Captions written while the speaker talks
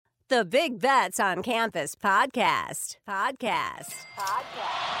the Big Bets on Campus podcast. All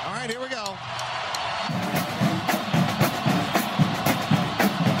right, here we go.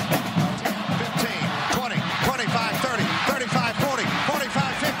 15, 20, 25, 30, 35, 40,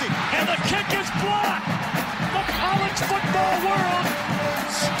 45, 50. And the kick is blocked. The college football world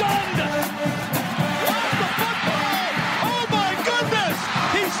stunned. Lost the football. Oh, my goodness.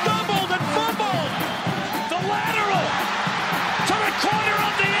 He stumbled and fumbled. The lateral to the corner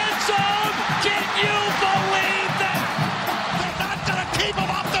of the end zone. Can you believe that? They're not going to keep him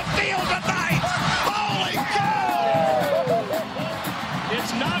off the field tonight. Holy cow.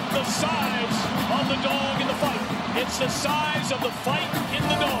 It's not the size of the dog in the fight. It's the size of the fight in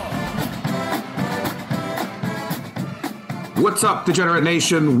the dog. What's up, Degenerate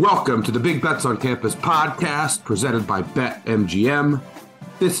Nation? Welcome to the Big Bets on Campus podcast presented by BetMGM.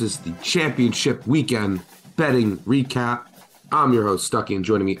 This is the championship weekend betting recap. I'm your host, Stuckey, and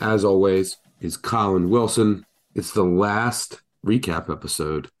joining me, as always, is Colin Wilson. It's the last recap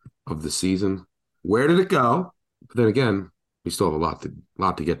episode of the season. Where did it go? But then again, we still have a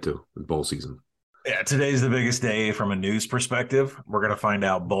lot to get to in bowl season. Yeah, today's the biggest day from a news perspective. We're going to find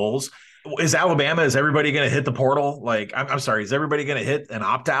out bowls. Is everybody going to hit the portal? Like, I'm sorry, is everybody going to hit an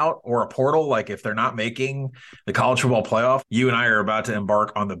opt-out or a portal? Like, if they're not making the college football playoff, you and I are about to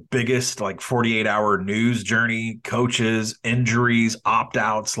embark on the biggest, 48-hour news journey, coaches, injuries,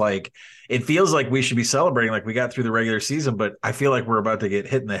 opt-outs. Like, it feels like we should be celebrating like we got through the regular season, but I feel like we're about to get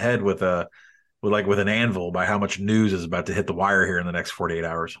hit in the head with an anvil by how much news is about to hit the wire here in the next 48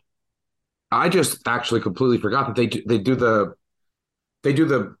 hours. I just actually completely forgot that they do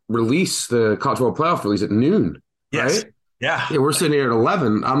the release, the college football playoff release at noon. Yes. Right? Yeah. We're sitting here at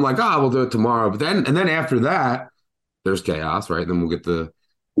 11. I'm like, we'll do it tomorrow. But then after that, there's chaos, right? Then we'll get the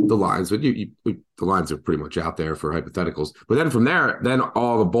lines. But the lines are pretty much out there for hypotheticals. But then from there, then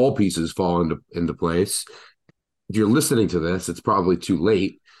all the bowl pieces fall into place. If you're listening to this, it's probably too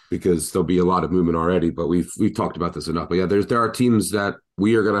late because there'll be a lot of movement already. But we've talked about this enough. But yeah, there are teams that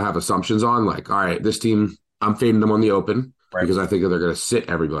we are going to have assumptions on. Like, all right, this team, I'm fading them on the open. Right. Because I think that they're going to sit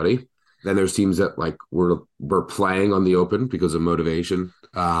everybody. Then there's teams that we're playing on the open because of motivation,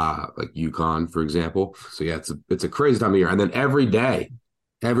 like UConn, for example. So yeah, it's a crazy time of year. And then every day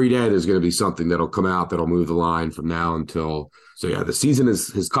there's going to be something that'll come out that'll move the line from now until. So yeah, the season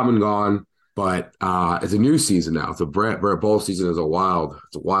has come and gone, but it's a new season now. So Brett bowl season is a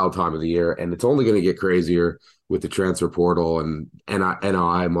wild time of the year, and it's only going to get crazier with the transfer portal and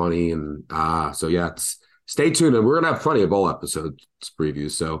NIL money, and so yeah, stay tuned, and we're going to have plenty of bowl episodes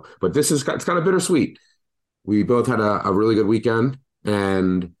previews. So, but it's kind of bittersweet. We both had a really good weekend,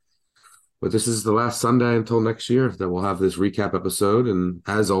 but this is the last Sunday until next year that we'll have this recap episode. And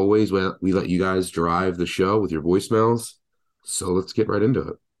as always, we let you guys drive the show with your voicemails. So let's get right into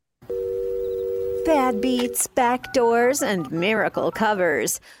it. Bad beats, backdoors, and miracle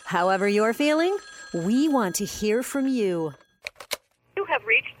covers. However you're feeling, we want to hear from you. You have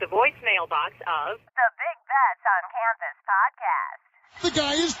reached the voicemail box of the Big Bets on Campus podcast. The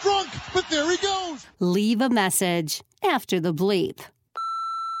guy is drunk, but there he goes. Leave a message after the bleep.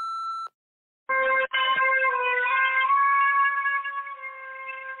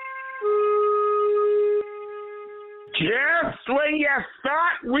 Just when you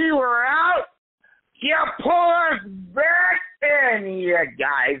thought we were out, you pull us back in. You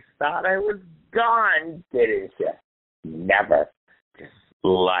guys thought I was gone, didn't you? Never.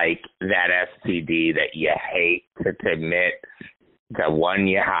 Like that STD that you hate to admit, the one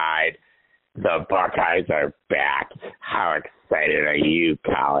you hide. The Buckeyes are back. How excited are you,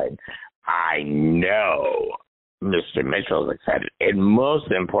 Colin? I know Mr. Mitchell's excited. And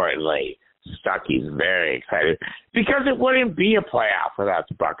most importantly, Stuckey's very excited because it wouldn't be a playoff without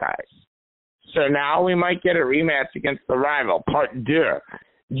the Buckeyes. So now we might get a rematch against the rival, part deux.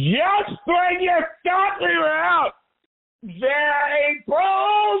 Just when you thought we were out, they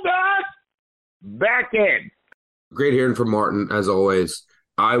pulled us back in. Great hearing from Martin, as always.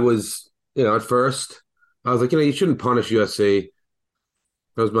 I was, at first, I was like, you shouldn't punish USC.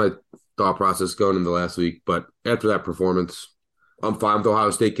 That was my thought process going into last week. But after that performance, I'm fine with Ohio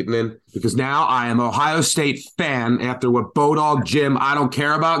State getting in because now I am an Ohio State fan after what Bodog Jim, I don't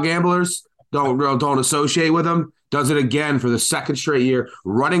care about gamblers, don't associate with them, does it again for the second straight year,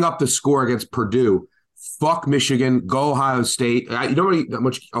 running up the score against Purdue. Fuck Michigan. Go Ohio State. You know how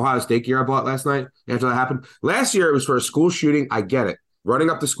much Ohio State gear I bought last night after that happened? Last year, it was for a school shooting. I get it. Running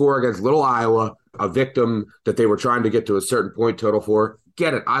up the score against Little Iowa, a victim that they were trying to get to a certain point total for.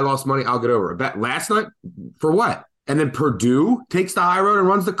 Get it. I lost money. I'll get over it. Bet last night? For what? And then Purdue takes the high road and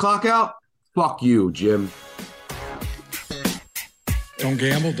runs the clock out? Fuck you, Jim. Don't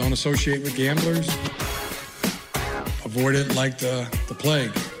gamble. Don't associate with gamblers. Avoid it like the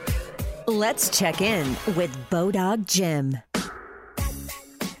plague. Let's check in with Bodog Jim.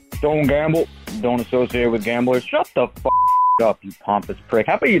 Don't gamble. Don't associate with gamblers. Shut the up, you pompous prick.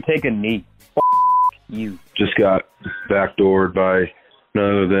 How about you take a knee? You. Just got backdoored by none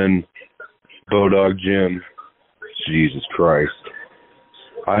other than Bodog Jim. Jesus Christ.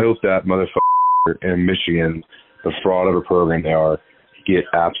 I hope that motherfucker in Michigan, the fraud of a program they are, get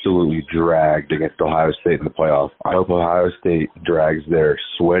absolutely dragged against Ohio State in the playoff. I hope Ohio State drags their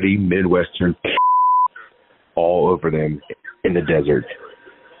sweaty Midwestern all over them in the desert.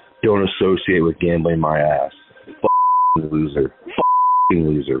 Don't associate with gambling, my ass. Loser.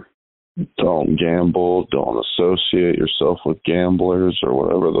 Loser. Don't gamble. Don't associate yourself with gamblers or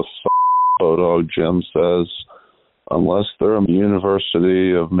whatever the Bodog Jim says. Unless they're a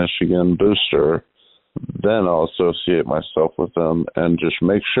University of Michigan booster, then I'll associate myself with them and just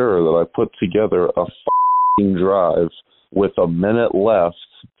make sure that I put together a drive with a minute left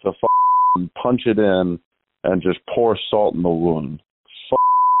to punch it in and just pour salt in the wound.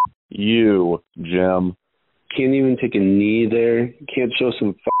 You, Jim. Can't even take a knee there. Can't show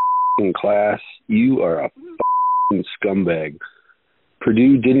some class. You are a scumbag.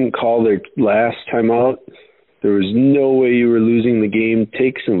 Purdue didn't call their last timeout. There was no way you were losing the game.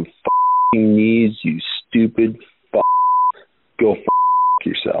 Take some knees, you stupid Go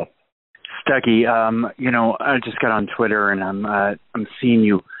yourself. Stuckey, I just got on Twitter and I'm seeing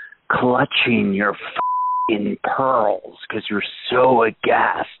you clutching your pearls because you're so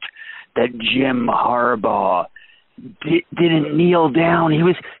aghast that Jim Harbaugh didn't kneel down. He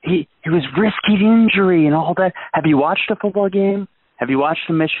was risking injury and all that. Have you watched a football game? Have you watched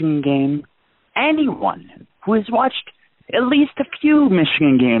a Michigan game? Anyone who has watched at least a few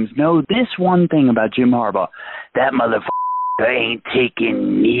Michigan games know this one thing about Jim Harbaugh. That motherfucker ain't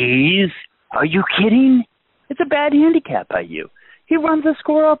taking knees. Are you kidding? It's a bad handicap by you. He runs the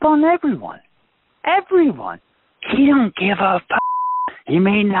score up on everyone. Everyone. He don't give a He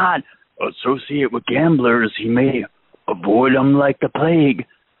may not associate with gamblers. He may avoid them like the plague.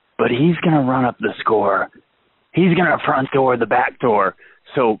 But he's going to run up the score. He's going to front door the back door.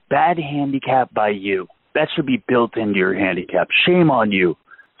 So bad handicap by you. That should be built into your handicap. Shame on you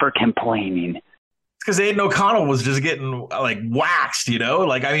for complaining. It's because Aiden O'Connell was just getting waxed,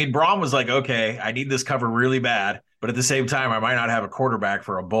 Braun was like, okay, I need this cover really bad, but at the same time, I might not have a quarterback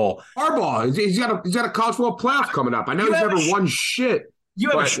for a bowl. Harbaugh, he's got a college football playoff coming up. I know he's never won shit.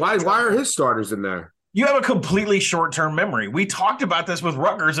 Why are his starters in there? You have a completely short-term memory. We talked about this with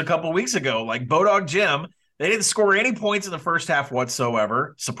Rutgers a couple weeks ago. Bodog Jim, they didn't score any points in the first half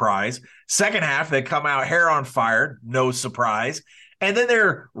whatsoever. Surprise. Second half, they come out hair on fire. No surprise. And then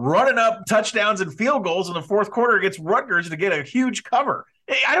they're running up touchdowns and field goals in the fourth quarter against Rutgers to get a huge cover.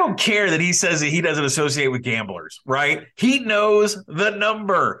 I don't care that he says that he doesn't associate with gamblers, right? He knows the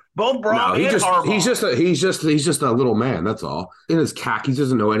number. Both Braun and Harbaugh. He's just a little man. That's all. In his khakis, he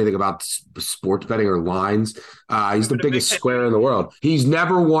doesn't know anything about sports betting or lines. He's the biggest square in the world. He's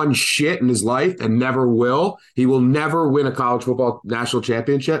never won shit in his life and never will. He will never win a college football national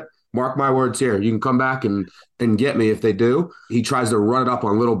championship. Mark my words here. You can come back and get me if they do. He tries to run it up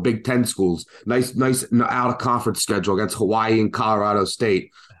on little Big Ten schools. Nice out-of-conference schedule against Hawaii and Colorado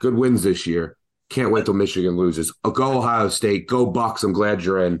State. Good wins this year. Can't wait till Michigan loses. Go Ohio State. Go Bucks. I'm glad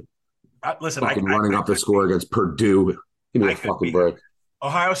you're in. Listen, running up the score against Purdue. Give me a fucking break.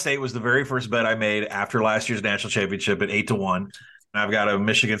 Ohio State was the very first bet I made after last year's national championship at 8-1. I've got a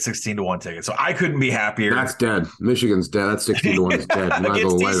Michigan 16-1 ticket, so I couldn't be happier. That's dead. Michigan's dead. That 16-1 is dead. You might as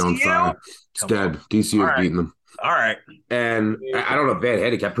well light it on fire. It's dead. DCU is beating them. All right. And I don't know, bad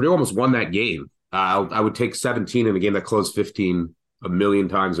handicap. Purdue almost won that game. I would take 17 in a game that closed 15 a million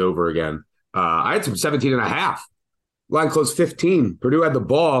times over again. I had some 17.5. Line closed 15. Purdue had the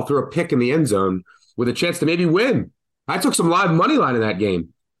ball, threw a pick in the end zone with a chance to maybe win. I took some live money line in that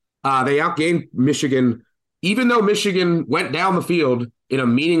game. They outgained Michigan. Even though Michigan went down the field in a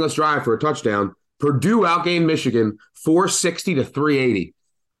meaningless drive for a touchdown, Purdue outgained Michigan 460 to 380.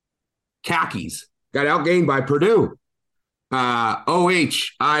 Khakis got outgained by Purdue.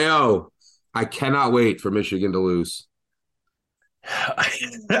 OHIO. I cannot wait for Michigan to lose.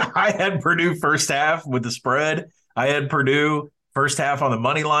 I had Purdue first half with the spread. I had Purdue first half on the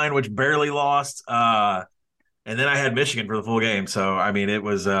money line, which barely lost. And then I had Michigan for the full game. So, I mean, it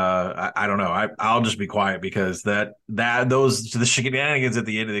was, I don't know. I'll just be quiet because the shenanigans at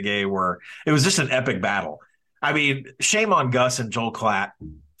the end of the game it was just an epic battle. I mean, shame on Gus and Joel Klatt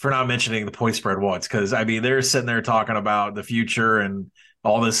for not mentioning the point spread once. Cause I mean, they're sitting there talking about the future and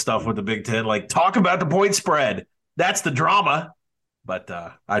all this stuff with the Big Ten, talk about the point spread. That's the drama. But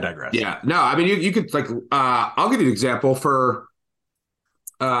I digress. Yeah, no, I mean you could like I'll give you an example for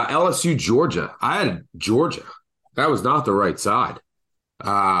LSU Georgia. I had Georgia. That was not the right side.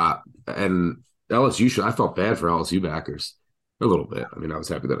 And LSU I felt bad for LSU backers a little bit. I mean, I was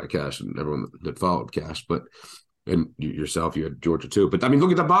happy that I cashed and everyone that followed cashed, but and yourself, you had Georgia too. But I mean, look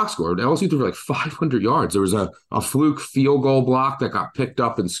at the box score. LSU threw like 500 yards. There was a fluke field goal block that got picked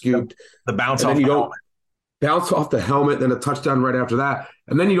up and scooped. The bounce off the helmet. Bounce off the helmet, then a touchdown right after that,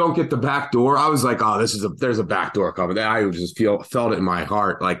 and then you don't get the back door. I was like, "Oh, there's a back door coming." I just felt it in my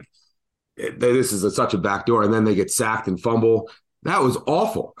heart, like this is such a back door. And then they get sacked and fumble. That was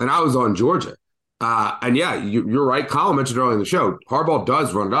awful. And I was on Georgia, and yeah, you're right. Colin mentioned earlier in the show, Harbaugh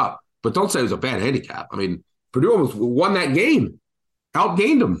does run it up, but don't say it was a bad handicap. I mean, Purdue almost won that game,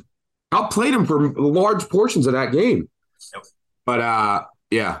 outgained them, outplayed them for large portions of that game. Yep. But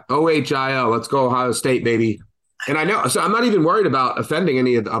yeah, OHIL. Let's go Ohio State, baby. And I know, so I'm not even worried about offending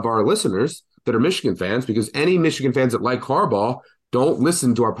any of our listeners that are Michigan fans, because any Michigan fans that like Harbaugh don't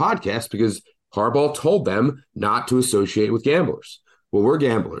listen to our podcast because Harbaugh told them not to associate with gamblers. Well, we're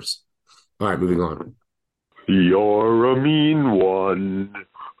gamblers. All right, moving on. You're a mean one,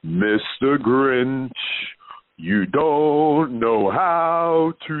 Mr. Grinch. You don't know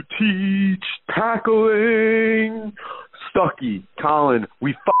how to teach tackling. Stucky, Colin,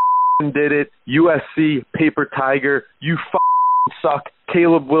 we did it. USC, Paper Tiger, you suck.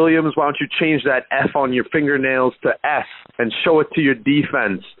 Caleb Williams, why don't you change that F on your fingernails to S and show it to your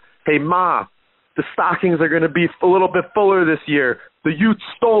defense? Hey, Ma, the stockings are going to be a little bit fuller this year. The Utes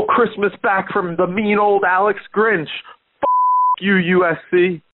stole Christmas back from the mean old Alex Grinch. You,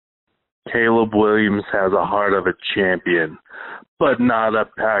 USC. Caleb Williams has a heart of a champion, but not a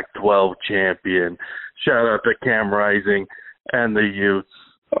Pac-12 champion. Shout out to Cam Rising and the Utes.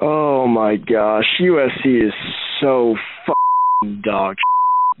 Oh my gosh, USC is so dog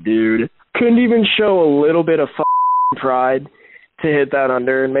dude. Couldn't even show a little bit of pride to hit that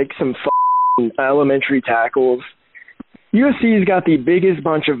under and make some elementary tackles. USC's got the biggest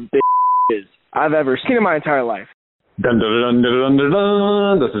bunch of bitches I've ever seen in my entire life. Dun, dun, dun, dun, dun,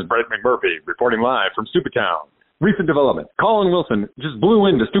 dun. This is Brett McMurphy reporting live from Stupidtown. Recent development. Colin Wilson just blew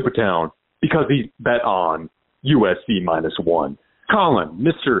into Stupidtown because he bet on USC -1. Colin,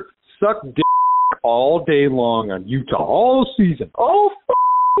 Mr. Suck Dick all day long on Utah, all season,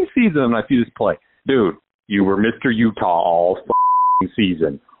 and I see this play. Dude, you were Mr. Utah all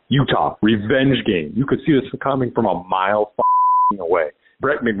season. Utah, revenge game. You could see this coming from a mile away.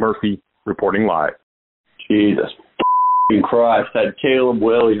 Brett McMurphy reporting live. Jesus Christ, had Caleb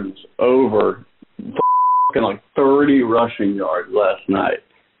Williams over like 30 rushing yards last night.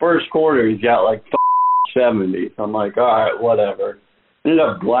 First quarter, he's got like 70. So I'm like, all right, whatever. Ended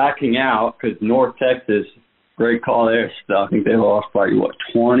up blacking out because North Texas, great call there, stuck. I think they lost by,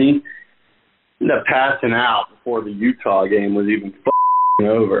 20? Ended up passing out before the Utah game was even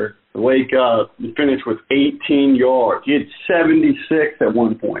over. Wake up, he finished with 18 yards. He had 76 at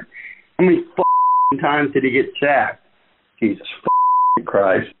one point. How many times did he get sacked? Jesus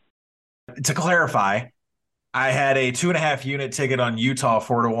Christ. To clarify, I had a 2.5 unit ticket on Utah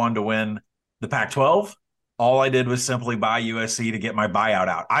 4-1 to win the Pac-12. All I did was simply buy USC to get my buyout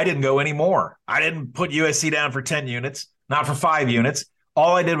out. I didn't go any more. I didn't put USC down for 10 units, not for 5 units.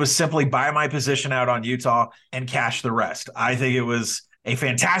 All I did was simply buy my position out on Utah and cash the rest. I think it was a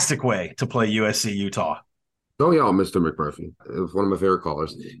fantastic way to play USC Utah. Don't yell, Mr. McMurphy. It was one of my favorite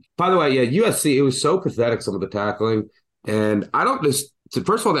callers. By the way, yeah, USC, it was so pathetic, some of the tackling. And I don't just –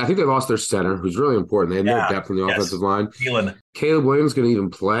 first of all, I think they lost their center, who's really important. They had no depth in the offensive line. Caleb Williams going to even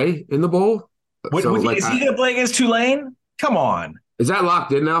play in the bowl? Is he going to play against Tulane? Come on. Is that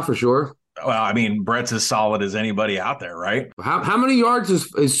locked in now for sure? Well, I mean, Brett's as solid as anybody out there, right? How many yards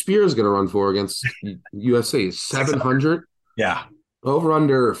is Spears going to run for against USC? 700? Yeah. Over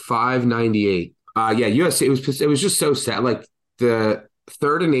under 598. Yeah, USC, it was just so sad. Like the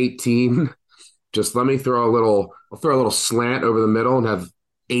 3rd and 18, just let me throw a little slant over the middle and have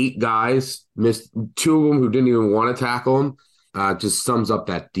 8 guys, missed 2 of them who didn't even want to tackle him. Just sums up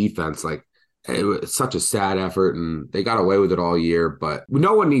that defense. Like, it was such a sad effort, and they got away with it all year. But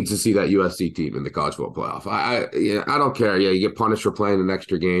no one needs to see that USC team in the college football playoff. I don't care. Yeah, you get punished for playing an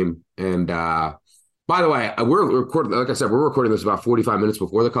extra game. And by the way, we're recording. Like I said, we're recording this about 45 minutes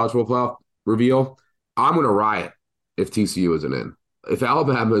before the college football playoff reveal. I'm going to riot if TCU isn't in. If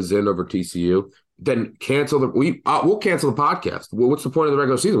Alabama is in over TCU, then cancel we'll cancel the podcast. Well, what's the point of the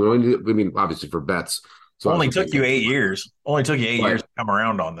regular season? I mean, obviously for bets. So only took you 8 years. Only took you 8 years to come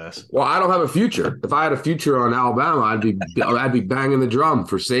around on this. Well, I don't have a future. If I had a future on Alabama, I'd be banging the drum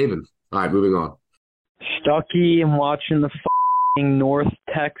for Saban. All right, moving on. Stucky and watching the North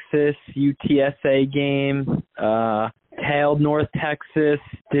Texas UTSA game. Tailed North Texas.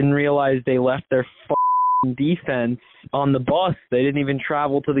 Didn't realize they left their defense on the bus. They didn't even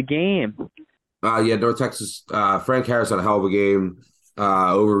travel to the game. Yeah, North Texas. Frank Harris had a hell of a game.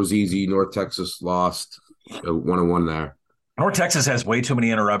 Over was easy. North Texas lost 1-1 there. North Texas has way too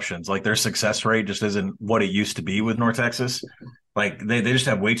many interruptions. Like, their success rate just isn't what it used to be with North Texas. Like, they just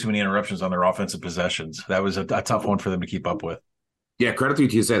have way too many interruptions on their offensive possessions. That was a tough one for them to keep up with. Yeah, credit to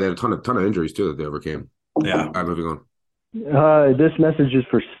UTSA. They had a ton of injuries, too, that they overcame. Yeah. All right, moving on. This message is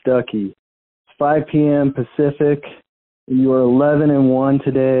for Stuckey. It's 5 p.m. Pacific. You are 11-1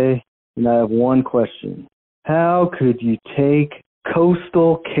 today, and I have one question. How could you take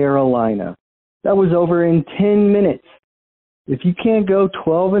Coastal Carolina? That was over in 10 minutes. If you can't go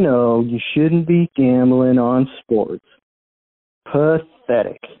 12-0, you shouldn't be gambling on sports.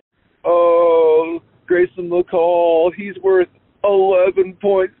 Pathetic. Oh, Grayson McCall, he's worth 11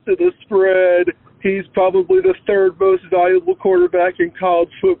 points to the spread. He's probably the third most valuable quarterback in college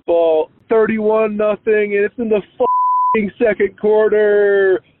football. 31-0, and it's in the second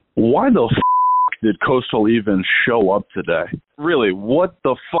quarter. Why the did Coastal even show up today? Really, what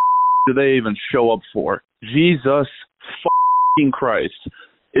the do they even show up for? Jesus Christ.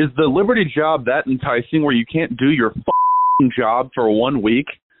 Is the Liberty job that enticing where you can't do your job for 1 week?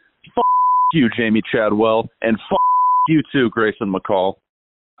 You, Jamie Chadwell, and you too, Grayson McCall.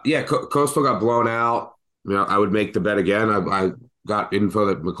 Yeah, Coastal got blown out. You know, I would make the bet again. I got info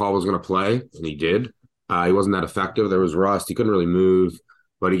that McCall was going to play, and he did. He wasn't that effective. There was rust. He couldn't really move,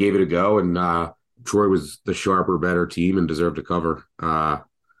 but he gave it a go, and Troy was the sharper, better team and deserved to cover. I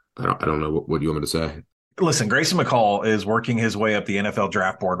don't know what you want me to say. Listen, Grayson McCall is working his way up the NFL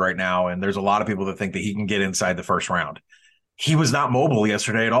draft board right now, and there's a lot of people that think that he can get inside the first round. He was not mobile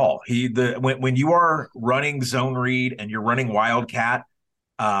yesterday at all. When you are running zone read and you're running Wildcat,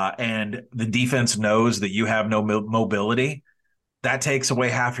 and the defense knows that you have no mobility, that takes away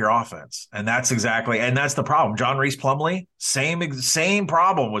half your offense. And that's the problem. John Reese Plumlee, same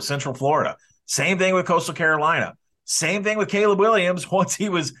problem with Central Florida. Same thing with Coastal Carolina. Same thing with Caleb Williams once he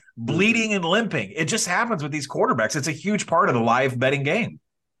was bleeding and limping. It just happens with these quarterbacks. It's a huge part of the live betting game.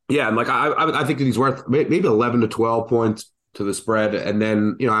 Yeah, and I think that he's worth maybe 11 to 12 points to the spread. And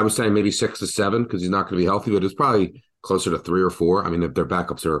then, I was saying maybe 6 to 7 because he's not going to be healthy, but it's probably closer to 3 or 4. I mean, their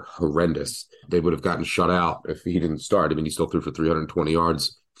backups are horrendous. They would have gotten shut out if he didn't start. I mean, he still threw for 320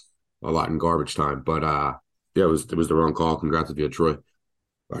 yards, a lot in garbage time. But, it was the wrong call. Congrats if you had Troy. All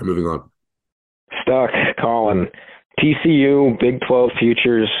right, moving on. Stuck, Colin. TCU, Big 12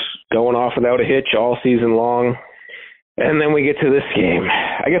 futures, going off without a hitch all season long. And then we get to this game.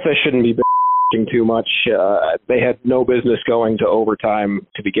 I guess I shouldn't be too much. They had no business going to overtime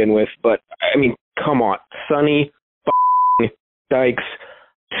to begin with. But, I mean, come on. Sonny Dykes,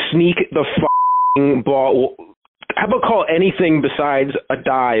 sneak the ball. How about call anything besides a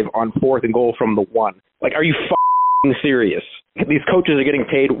dive on 4th and goal from the 1? Like, are you serious? These coaches are getting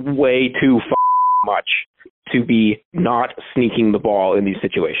paid way too much to be not sneaking the ball in these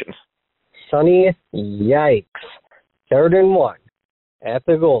situations. Sonny, yikes. 3rd and 1 at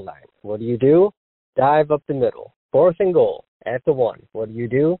the goal line. What do? Dive up the middle. 4th and goal at the 1. What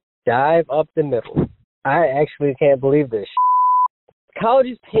do? Dive up the middle. I actually can't believe this.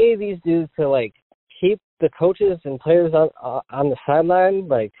 Colleges pay these dudes to, keep the coaches and players on the sideline,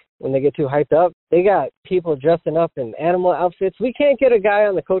 when they get too hyped up. They got people dressing up in animal outfits. We can't get a guy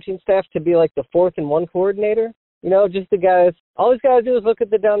on the coaching staff to be the 4th and 1 coordinator. Just the guys. All he's got to do is look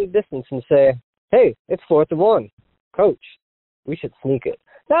at the down the distance and say, hey, it's 4th and 1. Coach, we should sneak it.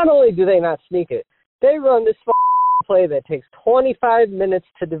 Not only do they not sneak it, they run this play that takes 25 minutes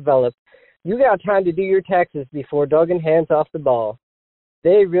to develop. You got time to do your taxes before Duggan hands off the ball.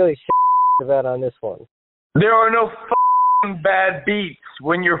 They really the bet on this one. There are no bad beats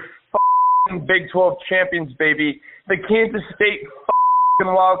when you're Big 12 champions, baby. The Kansas State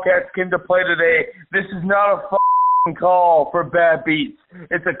Wildcats came to play today. This is not a call for bad beats.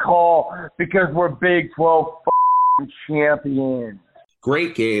 It's a call because we're Big 12 champions.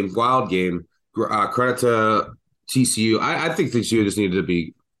 Great game, wild game. Credit to TCU. I think TCU just needed to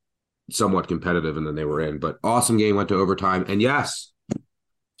be somewhat competitive, and then they were in. But awesome game, went to overtime. And yes,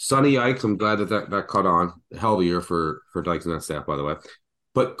 Sonny Dykes, I'm glad that caught on. Hell of a year for Dykes and that staff, by the way.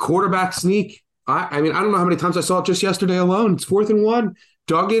 But quarterback sneak, I mean, I don't know how many times I saw it just yesterday alone. It's 4th and 1.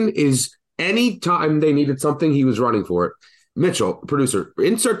 Duggan is, any time they needed something, he was running for it. Mitchell, producer,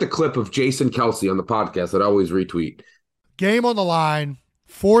 insert the clip of Jason Kelsey on the podcast that I always retweet. Game on the line,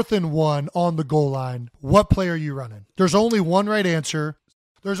 4th and 1 on the goal line. What play are you running? There's only one right answer.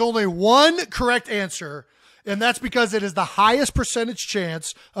 There's only one correct answer, And that's because it is the highest percentage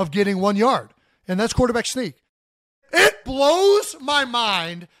chance of getting 1 yard. And that's quarterback sneak. It blows my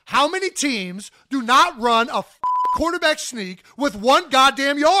mind how many teams do not run a quarterback sneak with 1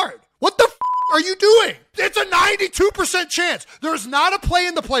 goddamn yard. What the are you doing? It's a 92% chance. There's not a play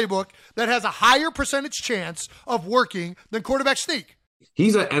in the playbook that has a higher percentage chance of working than quarterback sneak.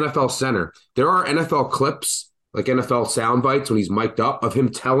 He's an NFL center. There are NFL clips, like NFL sound bites when he's mic'd up, of him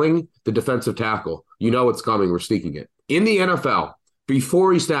telling the defensive tackle, you know it's coming, we're sneaking it. In the NFL,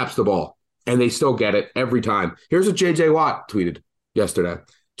 before he snaps the ball, and they still get it every time. Here's what J.J. Watt tweeted yesterday.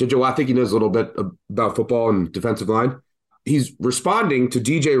 J.J. Watt, I think he knows a little bit about football and defensive line. He's responding to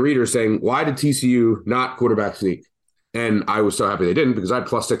DJ Reader saying, why did TCU not quarterback sneak? And I was so happy they didn't because I had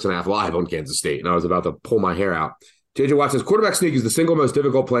 +6.5 live on Kansas State, and I was about to pull my hair out. J.J. Watt says, quarterback sneak is the single most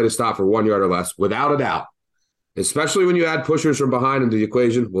difficult play to stop for 1 yard or less, without a doubt. Especially when you add pushers from behind into the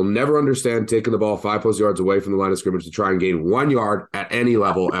equation. We'll never understand taking the ball 5+ yards away from the line of scrimmage to try and gain 1 yard at any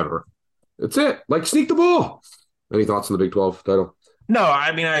level ever. That's it. Like, sneak the ball. Any thoughts on the Big 12 title? No,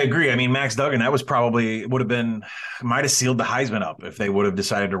 I mean, I agree. I mean, Max Duggan, that was probably might have sealed the Heisman up if they would have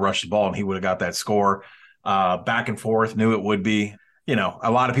decided to rush the ball and he would have got that score. Back and forth, knew it would be. You know,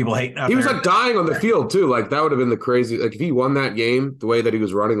 a lot of people hate. He was like dying on the field too. Like, that would have been the crazy. Like, if he won that game the way that he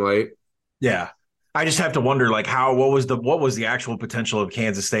was running late. Yeah. I just have to wonder, like, what was the actual potential of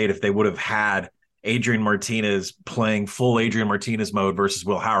Kansas State if they would have had Adrian Martinez playing full Adrian Martinez mode versus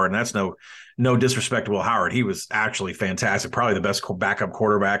Will Howard. And that's no disrespect to Will Howard. He was actually fantastic, probably the best backup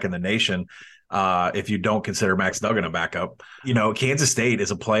quarterback in the nation. If you don't consider Max Duggan a backup, you know, Kansas State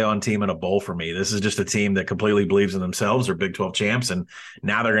is a play-on team and a bowl for me. This is just a team that completely believes in themselves. They're Big 12 champs, and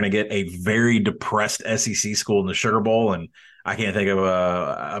now they're going to get a very depressed SEC school in the Sugar Bowl. And I can't think of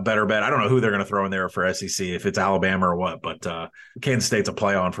a better bet. I don't know who they're going to throw in there for SEC, if it's Alabama or what, but Kansas State's a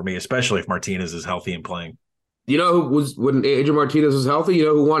play-on for me, especially if Martinez is healthy and playing. You know who was when Adrian Martinez was healthy? You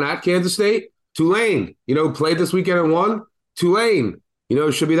know who won at Kansas State? Tulane. You know who played this weekend and won? Tulane. You know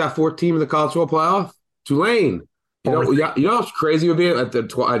who should be that 4th team in the college football playoff? Tulane. You know what's crazy would be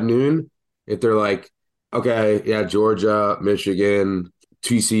at noon if they're like, okay, yeah, Georgia, Michigan,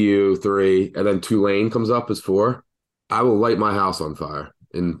 TCU 3, and then Tulane comes up as 4. I will light my house on fire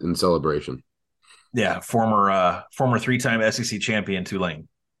in celebration. Yeah, former 3-time SEC champion Tulane.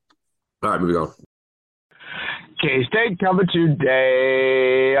 All right, moving on. K-State covered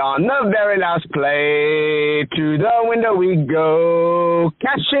today on the very last play. To the window we go,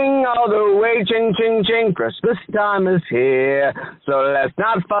 cashing all the way, ching, ching, ching. Christmas time is here, so let's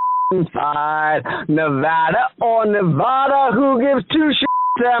not fight. Nevada or Nevada, who gives two shits?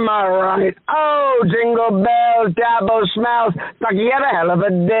 Am I right? Oh, jingle bells, Dabo smells like he had a hell of a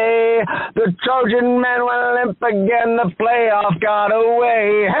day. The Trojan men went limp again. The playoff got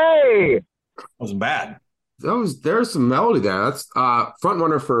away. Hey, wasn't bad. There's some melody there. That's front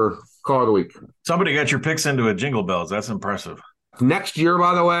runner for Call of the Week. Somebody got your picks into a Jingle Bells. That's impressive. Next year,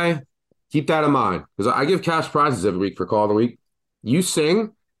 by the way, keep that in mind because I give cash prizes every week for Call of the Week. You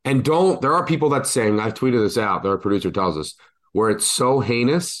sing and don't. There are people that sing. I've tweeted this out. Our producer tells us where it's so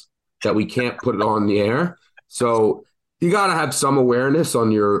heinous that we can't put it on the air. So you got to have some awareness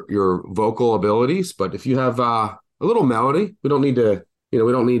on your vocal abilities. But if you have a little melody, we don't need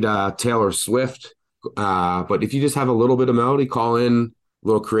Taylor Swift. But if you just have a little bit of melody, call in a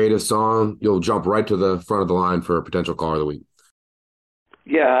little creative song, you'll jump right to the front of the line for a potential Caller of the Week.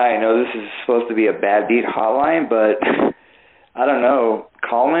 Yeah, I know this is supposed to be a bad beat hotline, but I don't know.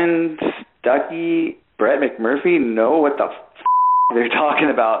 Colin, Stuckey, Brett McMurphy know what the they're talking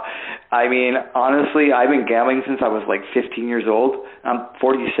about. I mean, honestly, I've been gambling since I was like 15 years old. I'm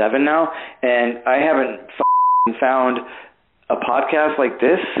 47 now, and I haven't found a podcast like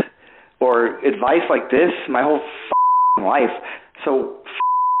this or advice like this my whole life. So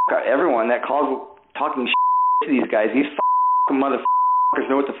everyone that calls talking to these guys, these motherfuckers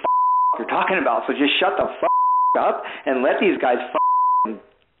know what the they're talking about. So just shut the up and let these guys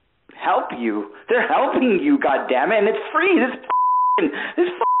help you. They're helping you, goddammit, and it's free. This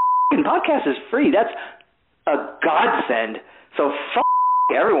podcast is free. That's a godsend. So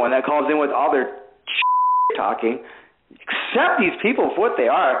everyone that calls in with all their talking. Accept these people for what they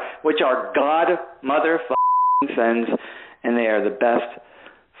are, which are God sends, and they are the best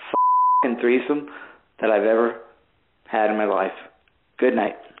threesome that I've ever had in my life. Good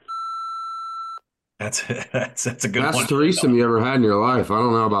night. That's a good one. Best threesome you ever had in your life. I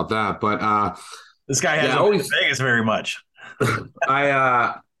don't know about that, but this guy hasn't been to Vegas very much.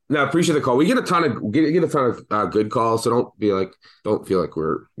 I appreciate the call. We get a ton of good calls, so don't feel like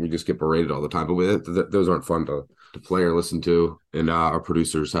we just get berated all the time. But those aren't fun to play or listen to, and our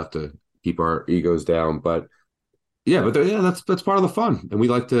producers have to keep our egos down. But yeah, that's part of the fun, and we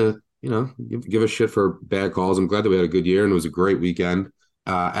like to give a shit for bad calls. I'm glad that we had a good year and it was a great weekend.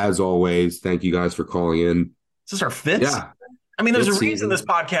 As always, thank you guys for calling in. Is this our fifth? Yeah. I mean, there's a reason this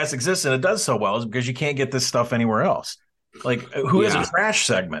podcast exists and it does so well is because you can't get this stuff anywhere else. Like, who has a trash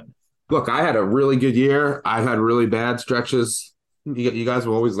segment? Look, I had a really good year. I've had really bad stretches. You guys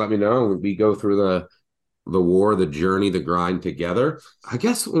will always let me know. We go through the war, the journey, the grind together. I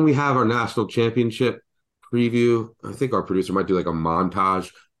guess when we have our national championship preview, I think our producer might do like a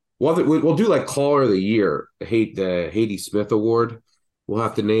montage. We'll do like Caller of the Year, the Haiti Smith Award. We'll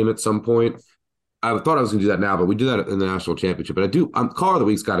have to name at some point. I thought I was going to do that now, but we do that in the national championship. But Caller of the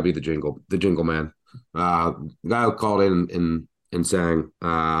Week's got to be the jingle man. The guy who called in and sang,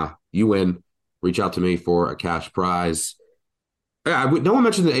 "You win. Reach out to me for a cash prize." Yeah, no one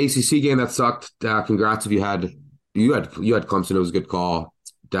mentioned the ACC game that sucked. Congrats if you had Clemson. It was a good call.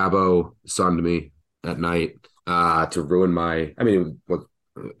 Dabo sunned me at night to ruin my. I mean,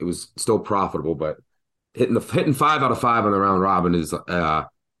 it was still profitable, but hitting 5 out of 5 on the round robin is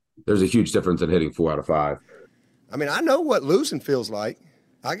there's a huge difference in hitting 4 out of 5. I mean, I know what losing feels like.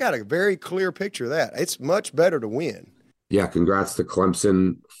 I got a very clear picture of that. It's much better to win. Yeah, congrats to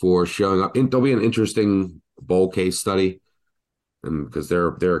Clemson for showing up. There'll be an interesting bowl case study, and because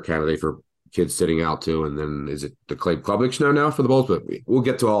they're a candidate for kids sitting out too. And then is it the Clay Klubnik now for the Bowls? But we'll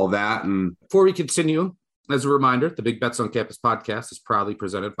get to all of that. And before we continue, as a reminder, the Big Bets on Campus podcast is proudly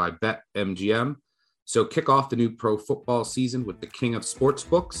presented by BetMGM. So kick off the new pro football season with the king of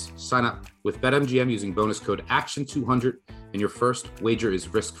sportsbooks. Sign up with BetMGM using bonus code ACTION200, and your first wager is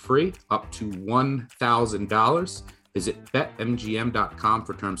risk-free up to $1,000. Visit BetMGM.com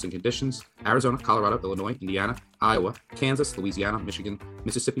for terms and conditions. Arizona, Colorado, Illinois, Indiana, Iowa, Kansas, Louisiana, Michigan,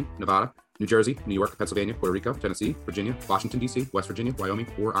 Mississippi, Nevada, New Jersey, New York, Pennsylvania, Puerto Rico, Tennessee, Virginia, Washington, D.C., West Virginia, Wyoming,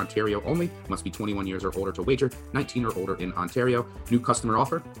 or Ontario only. Must be 21 years or older to wager, 19 or older in Ontario. New customer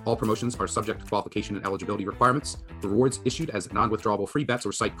offer. All promotions are subject to qualification and eligibility requirements. Rewards issued as non-withdrawable free bets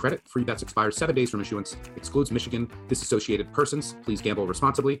or site credit. Free bets expire 7 days from issuance. Excludes Michigan disassociated persons. Please gamble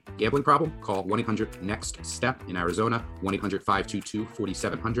responsibly. Gambling problem? Call 1-800-NEXT-STEP in Arizona,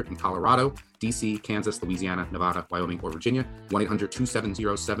 1-800-522-4700 in Colorado, D.C., Kansas, Louisiana, Nevada, Wyoming, or Virginia,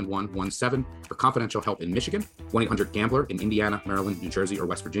 1-800-270-7117 for confidential help in Michigan, 1-800-GAMBLER in Indiana, Maryland, New Jersey, or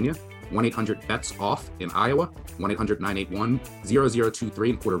West Virginia, 1-800-BETS-OFF in Iowa, 1-800-981-0023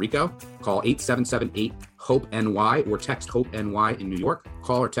 in Puerto Rico, call 877-8-HOPE-NY or text HOPE-NY in New York,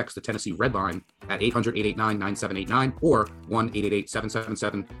 call or text the Tennessee Red Line at 800-889-9789 or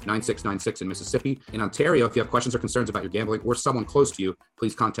 1-888-777-9696 in Mississippi. In Ontario, if you have questions or concerns about your gambling or someone close to you,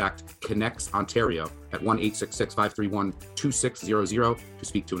 please contact Connects Ontario at 1-866-531-2600 to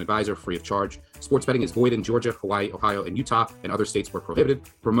speak to an advisor free of charge. Sports betting is void in Georgia, Hawaii, Ohio, and Utah, and other states where prohibited.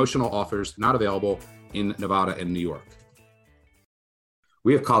 Promotional offers not available in Nevada and New York.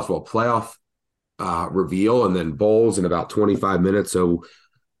 We have college football playoff reveal and then bowls in about 25 minutes, so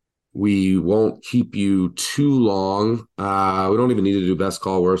we won't keep you too long. We don't even need to do best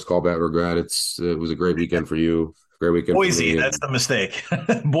call, worst call, bet, regret. It was a great weekend for you. Great weekend. Boise, that's the mistake.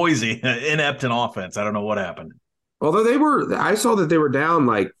 Boise, inept in offense. I don't know what happened. Although I saw that they were down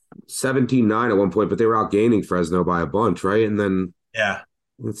like 17-9 at one point, but they were outgaining Fresno by a bunch, right? And then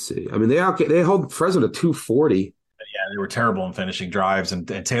let's see. I mean, they held Fresno to 240. Yeah, they were terrible in finishing drives, and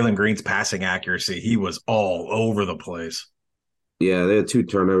Taylor Green's passing accuracy, he was all over the place. Yeah, they had 2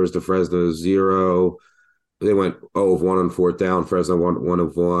 turnovers to Fresno 0. They went 0 of 1 on 4th down. Fresno 1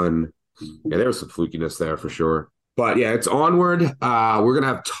 of 1. Yeah, there was some flukiness there for sure. But yeah, it's onward. We're gonna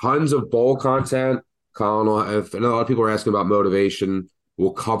have tons of bowl content. Colin, I know a lot of people are asking about motivation.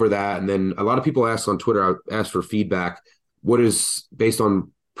 We'll cover that, and then a lot of people asked on Twitter. I asked for feedback. What is, based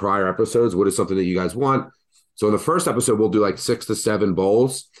on prior episodes, what is something that you guys want? So in the first episode, we'll do like 6 to 7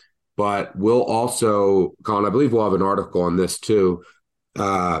 bowls, but we'll also, Colin, I believe we'll have an article on this too.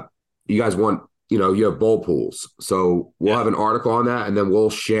 You guys want, you have bowl pools. So we'll have an article on that, and then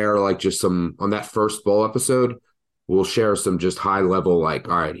we'll share like just some, on that first bowl episode, we'll share some just high level, like,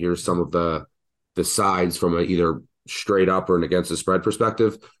 all right, here's some of the sides from either straight up or an against the spread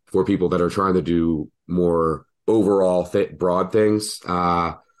perspective for people that are trying to do more overall broad things.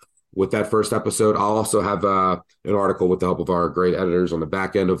 With that first episode, I'll also have an article with the help of our great editors on the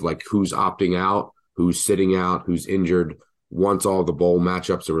back end of like who's opting out, who's sitting out, who's injured once all the bowl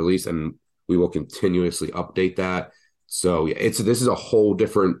matchups are released, and we will continuously update that. So this is a whole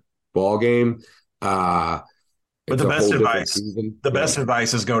different ball game. But the best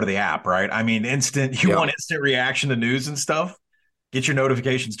advice is go to the app, right? I mean, want instant reaction to news and stuff. Get your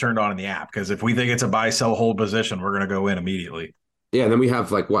notifications turned on in the app, because if we think it's a buy, sell, hold position, we're going to go in immediately. Yeah, and then we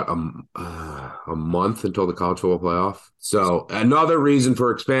have like what a month until the college football playoff. So another reason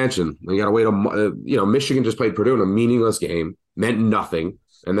for expansion. We got to wait Michigan just played Purdue in a meaningless game, meant nothing,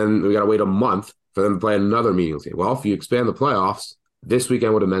 and then we got to wait a month for them to play another meaningless game. Well, if you expand the playoffs, this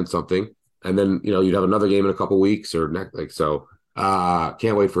weekend would have meant something, and then you'd have another game in a couple weeks or next.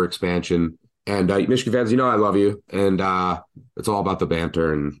 Can't wait for expansion. And Michigan fans, I love you, and it's all about the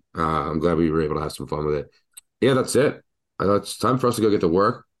banter, and I'm glad we were able to have some fun with it. Yeah, that's it. It's time for us to go get to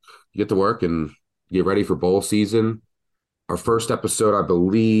work. And get ready for bowl season. Our first episode, I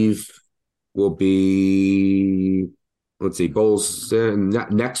believe, will be, bowls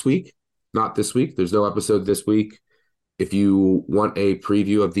next week, not this week. There's no episode this week. If you want a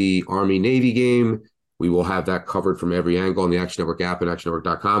preview of the Army-Navy game, we will have that covered from every angle on the Action Network app and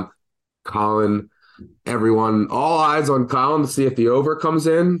actionnetwork.com. Colin, everyone, all eyes on Colin to see if the over comes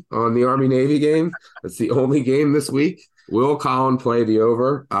in on the Army-Navy game. That's the only game this week. Will Colin play the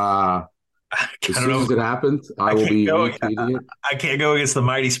over? As soon as it happens, I will be retweeting it. I can't go against the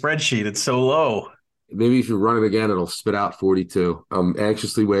mighty spreadsheet. It's so low. Maybe if you run it again, it'll spit out 42. I'm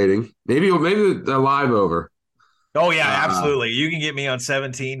anxiously waiting. Maybe the live over. Oh, yeah, absolutely. You can get me on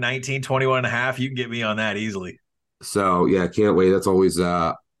 17, 19, 21 and a half. You can get me on that easily. So, yeah, can't wait. That's always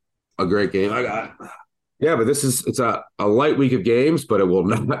a great game. Yeah, but it's a light week of games, but it will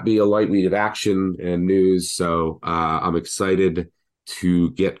not be a light week of action and news. So I'm excited to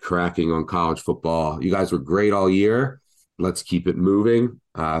get cracking on college football. You guys were great all year. Let's keep it moving.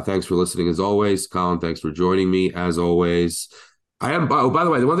 Thanks for listening as always. Colin, thanks for joining me as always. By the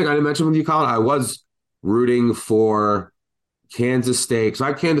way, the one thing I didn't mention with you, Colin, I was rooting for Kansas State. So I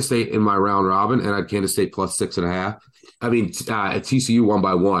had Kansas State in my round robin, and I had Kansas State plus 6.5. I mean, TCU won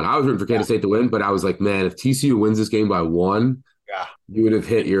by 1. I was rooting for Kansas State to win, but I was like, man, if TCU wins this game by 1, you would have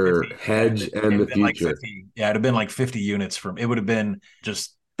hit your hedge and the future. Like it'd have been like 50 units from. It would have been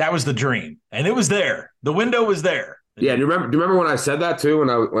just that was the dream, and it was there. The window was there. Yeah, do you remember when I said that too?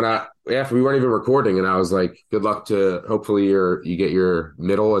 When I after we weren't even recording, and I was like, "Good luck to hopefully you get your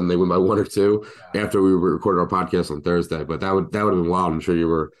middle and they win by 1 or 2." After we recorded our podcast on Thursday, but that would have been wild. I'm sure you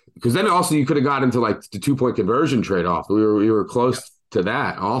were, because then also you could have got into like the 2-point conversion trade off. We were close to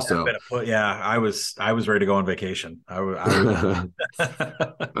that also. I was ready to go on vacation. All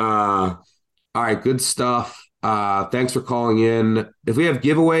right, good stuff. Thanks for calling in. If we have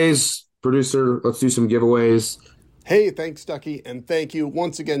giveaways, producer, let's do some giveaways. Hey, thanks, Ducky, and thank you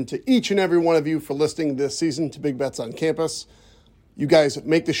once again to each and every one of you for listening this season to Big Bets on Campus. You guys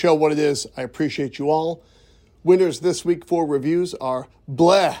make the show what it is. I appreciate you all. Winners this week for reviews are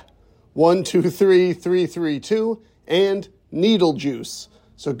Bleh, 123332, and Needle Juice.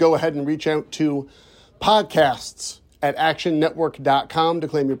 So go ahead and reach out to podcasts@actionnetwork.com to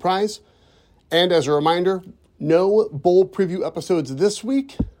claim your prize. And as a reminder, no bowl preview episodes this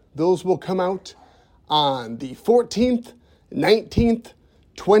week. Those will come out on the 14th, 19th,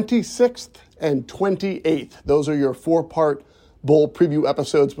 26th, and 28th. Those are your 4-part bowl preview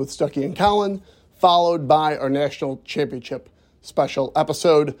episodes with Stuckey and Colin, followed by our national championship special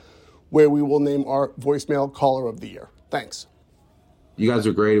episode where we will name our voicemail caller of the year. Thanks. You guys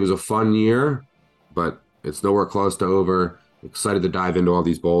are great. It was a fun year, but it's nowhere close to over. Excited to dive into all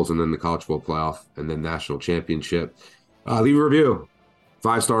these bowls and then the college football playoff and then national championship. Leave a review.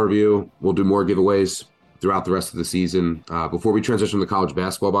 5-star review. We'll do more giveaways throughout the rest of the season. Before we transition to college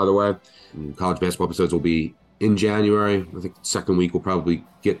basketball, by the way, college basketball episodes will be in January. I think the second week we'll probably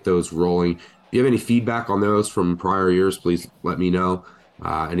get those rolling. If you have any feedback on those from prior years, please let me know.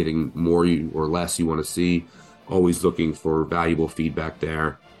 Anything more or less you want to see. Always looking for valuable feedback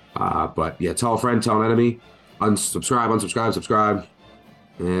there. But yeah, tell a friend, tell an enemy. Unsubscribe.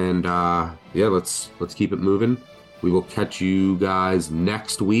 And let's keep it moving. We will catch you guys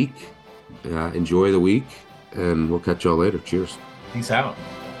next week. Enjoy the week, and we'll catch y'all later. Cheers. Peace out.